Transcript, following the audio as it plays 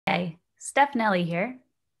Steph Nelli here.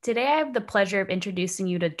 Today I have the pleasure of introducing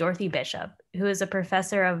you to Dorothy Bishop, who is a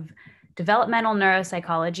professor of developmental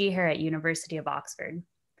neuropsychology here at University of Oxford.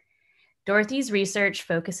 Dorothy's research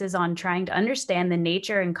focuses on trying to understand the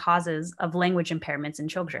nature and causes of language impairments in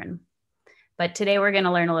children. But today we're going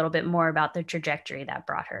to learn a little bit more about the trajectory that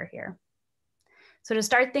brought her here. So to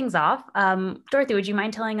start things off, Dorothy, would you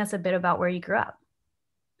mind telling us a bit about where you grew up?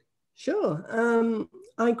 Sure.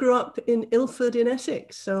 I grew up in Ilford in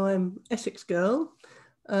Essex, so I'm an Essex girl.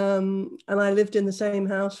 And I lived in the same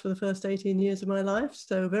house for the first 18 years of my life,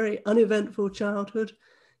 so very uneventful childhood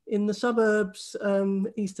in the suburbs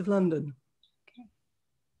east of London. Okay.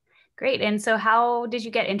 Great. And so how did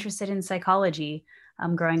you get interested in psychology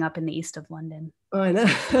growing up in the east of London? I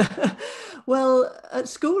know. Well, at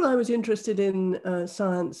school I was interested in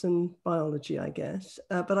science and biology, I guess,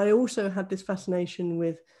 but I also had this fascination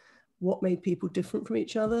with what made people different from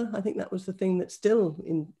each other. I think that was the thing that still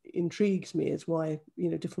intrigues me, is why, you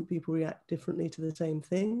know, different people react differently to the same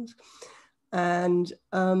things. And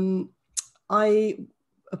I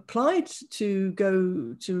applied to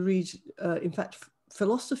go to read, in fact,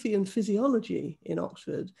 philosophy and physiology in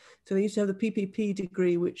Oxford. So they used to have the PPP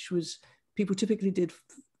degree, which was, people typically did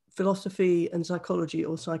philosophy and psychology,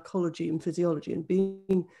 or psychology and physiology. And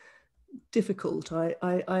being difficult, I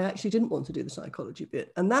actually didn't want to do the psychology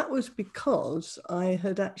bit. And that was because I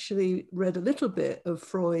had actually read a little bit of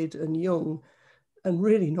Freud and Jung and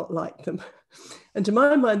really not liked them. And to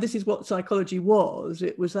my mind, this is what psychology was.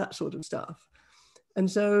 It was that sort of stuff.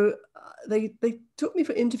 And so they took me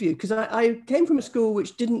for interview, because I came from a school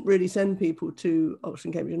which didn't really send people to Oxford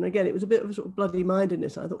and Cambridge. And again, it was a bit of a sort of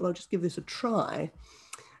bloody-mindedness. I thought, well, I'll just give this a try.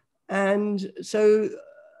 And so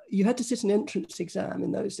you had to sit an entrance exam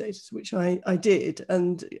in those days, which I did.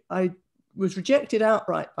 And I was rejected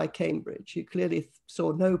outright by Cambridge, who clearly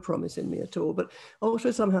saw no promise in me at all, but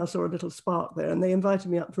also somehow saw a little spark there. And they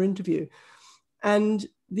invited me up for interview. And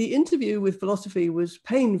the interview with philosophy was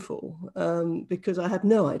painful because I had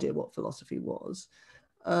no idea what philosophy was.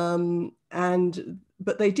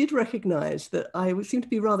 But they did recognize that I seemed to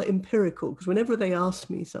be rather empirical, because whenever they asked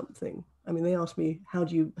me something, I mean, they asked me, how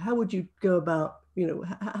would you go about, you know,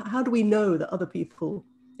 how do we know that other people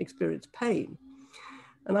experience pain?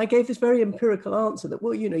 And I gave this very empirical answer that,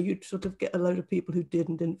 well, you know, you'd sort of get a load of people who did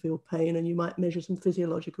and didn't feel pain, and you might measure some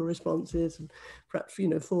physiological responses and perhaps, you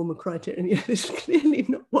know, form a criteria. And, you know, this is clearly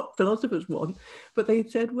not what philosophers want. But they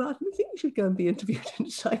said, well, I think you should go and be interviewed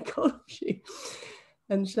in psychology.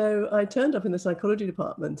 And so I turned up in the psychology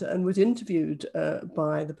department and was interviewed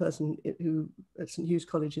by the person who at St Hugh's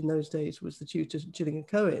College in those days was the tutor, Gillian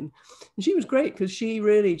Cohen. And she was great, because she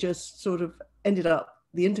really just sort of ended up,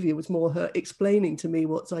 the interview was more her explaining to me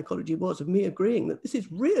what psychology was, of me agreeing that this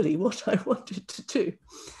is really what I wanted to do.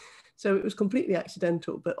 So it was completely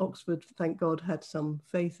accidental, but Oxford, thank God, had some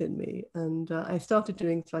faith in me. And I started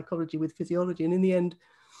doing psychology with physiology, and in the end,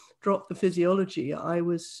 dropped the physiology. I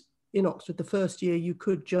was in Oxford the first year you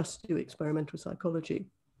could just do experimental psychology.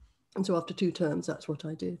 And so after 2 terms, that's what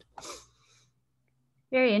I did.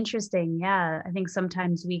 Very interesting. Yeah, I think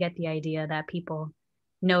sometimes we get the idea that people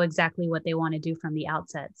know exactly what they want to do from the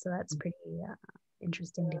outset. So that's pretty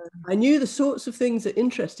interesting. I knew the sorts of things that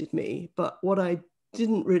interested me, but what I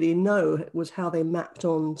didn't really know was how they mapped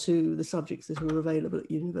on to the subjects that were available at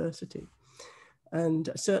university. And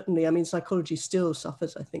certainly, I mean, psychology still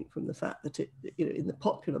suffers, I think, from the fact that it, you know, in the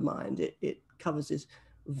popular mind, it covers this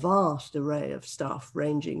vast array of stuff,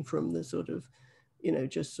 ranging from the sort of, you know,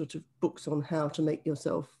 just sort of books on how to make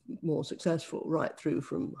yourself more successful, right through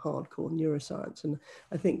from hardcore neuroscience. And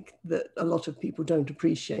I think that a lot of people don't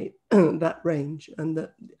appreciate that range, and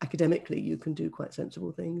that academically you can do quite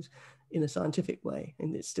sensible things in a scientific way,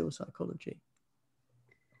 and it's still psychology.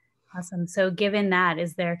 Awesome. So given that,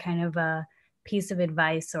 is there kind of a piece of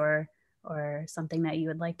advice or something that you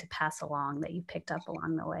would like to pass along that you picked up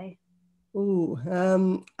along the way? Oh,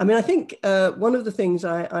 I mean, I think one of the things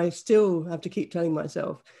I still have to keep telling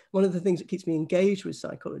myself, one of the things that keeps me engaged with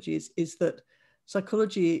psychology is that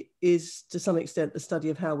psychology is to some extent the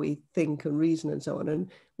study of how we think and reason and so on.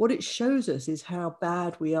 And what it shows us is how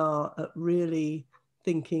bad we are at really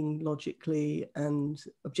thinking logically and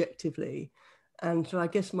objectively. And so I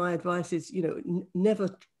guess my advice is, you know, never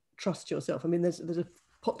trust yourself. I mean, there's a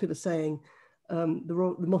popular saying,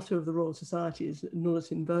 the motto of the Royal Society is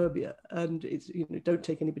nullus in verbia, and it's, you know, don't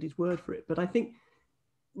take anybody's word for it. But I think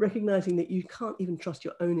recognizing that you can't even trust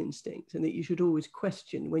your own instincts, and that you should always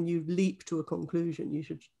question when you leap to a conclusion, you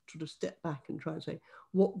should sort of step back and try and say,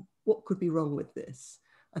 what could be wrong with this?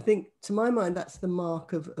 I think, to my mind, that's the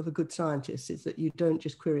mark of a good scientist, is that you don't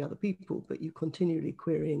just query other people, but you continually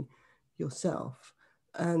querying yourself.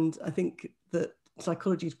 And I think that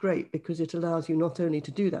psychology is great because it allows you not only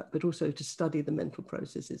to do that, but also to study the mental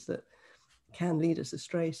processes that can lead us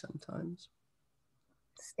astray sometimes.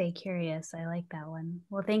 Stay curious. I like that one.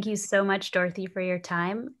 Well, thank you so much, Dorothy, for your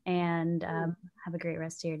time, and have a great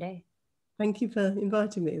rest of your day. Thank you for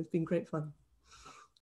inviting me. It's been great fun.